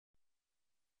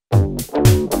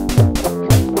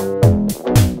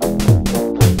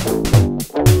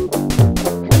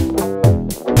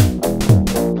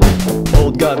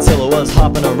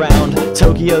hopping around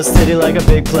Tokyo City like a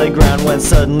big playground, when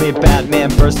suddenly Batman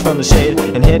burst from the shade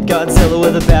and hit Godzilla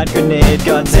with a bat grenade.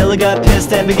 Godzilla got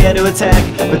pissed and began to attack,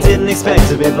 but didn't expect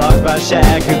to be blocked by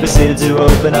Shaq, who proceeded to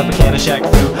open up a can of Shaq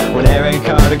Fu when Aaron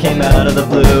Carter came out of the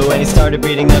blue, and he started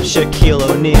beating up Shaquille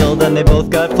O'Neal. Then they both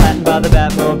got flattened by the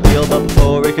Batmobile, but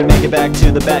before he could make it back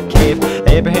to the Batcave,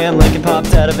 Abraham Lincoln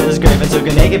popped out of his grave and took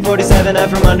an AK-47 out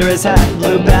from under his hat,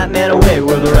 blew Batman away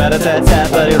with a rat-a-tat-tat.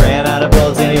 But he ran out of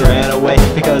bullets and he ran away,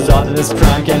 because Optimus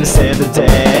Prime came to save the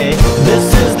day. This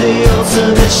is the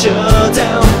ultimate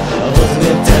showdown of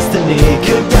ultimate destiny.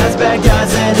 Good guys, bad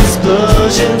guys, and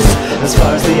explosions as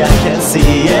far as the eye can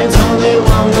see, and only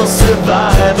one will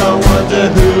survive. I wonder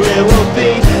who it will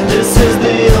be. This is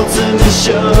the ultimate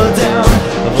showdown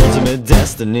of ultimate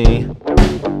destiny.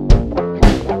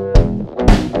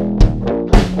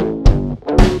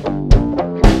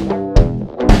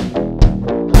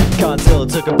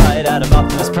 Godzilla took a bite out of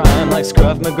Optimus Prime, like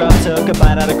Scruff McGruff took a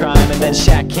bite out of crime. And then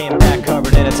Shaq came back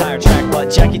covered in a tire track, but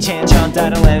Jackie Chan jumped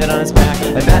out and landed on his back.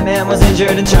 And Batman was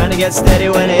injured and trying to get steady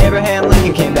when Abraham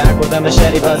Lincoln came back with a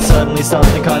machete, but suddenly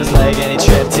something caught his leg and he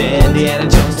tripped. Indiana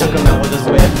Jones took him out with his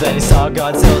whip. Then he saw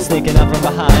Godzilla sneaking up from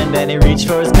behind, and he reached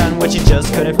for his gun, which he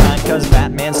just couldn't find, cause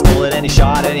Batman stole it and he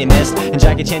shot and he missed, and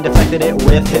Jackie Chan deflected it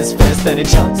with his fist. Then he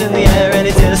jumped in the air and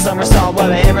he did a somersault,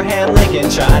 while Abraham Lincoln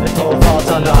tried to pull fault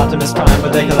onto Optimus Prime,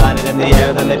 but they collided in the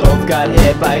air. Then they both got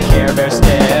hit by a Care Bear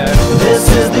stare. This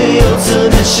is the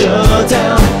ultimate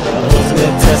showdown of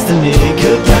ultimate destiny.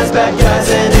 Good guys, bad guys,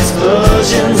 and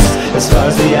explosions as far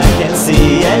as the eye can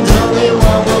see, and only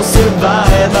one will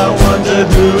survive. I wonder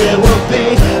who it will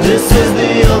be. This is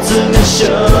the ultimate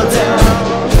showdown.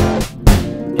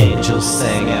 Angels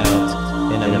sang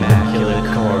out in an immaculate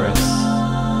chorus.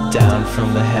 Down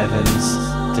from the heavens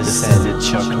descended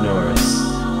Chuck Norris,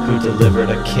 who delivered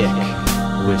a kick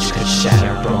which could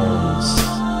shatter bones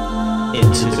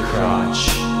into the crotch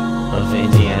of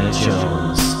Indiana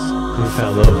Jones, who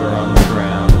fell over on the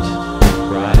ground,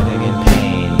 writhing in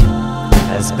pain,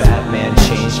 as Batman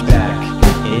changed back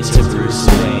into Bruce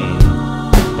Wayne.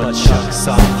 But Chuck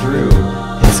saw through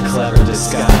his clever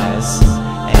disguise,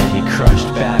 and he crushed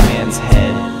Batman's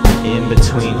head in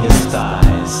between his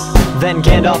thighs. Then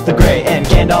Gandalf the Grey and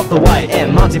Gandalf the White,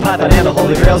 and Monty Python and the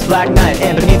Holy Grail's Black Knight,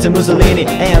 and Benito Mussolini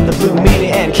and the Blue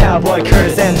Meanie, and Cowboy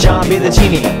Curtis and John B. the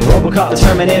Genie, Robocop, the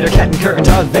Terminator, Captain Kirk and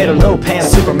Darth Vader, Lopan,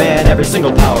 Superman, every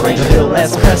single Power Ranger, Bill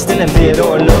S. Preston and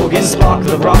Theodore Logan, Spock,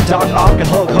 the Rock, Doc Ock, and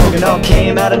Hulk Hogan all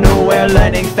came out of nowhere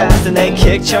lightning fast, and they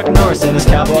kicked Chuck Norris in his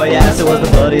cowboy ass. It was the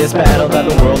bloodiest battle that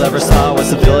the world ever saw, with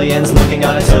civilians looking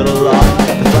on into the law.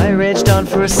 The fight raged on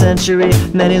for a century,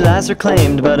 many lives were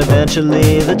claimed, but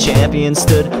eventually the champion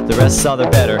stood. The rest saw their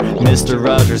better, Mr.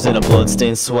 Rogers in a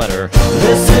bloodstained sweater.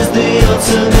 This is the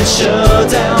ultimate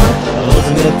showdown of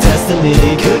ultimate destiny.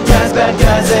 Good guys, bad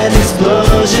guys, and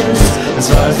explosions as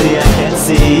far as the eye can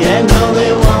see, and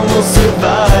only one will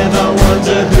survive. I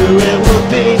wonder who it will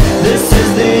be. This is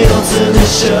the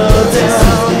ultimate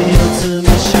showdown.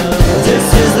 This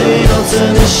is the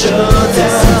ultimate showdown.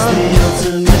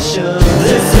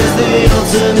 This is the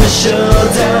ultimate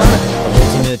showdown of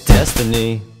ultimate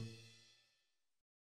destiny.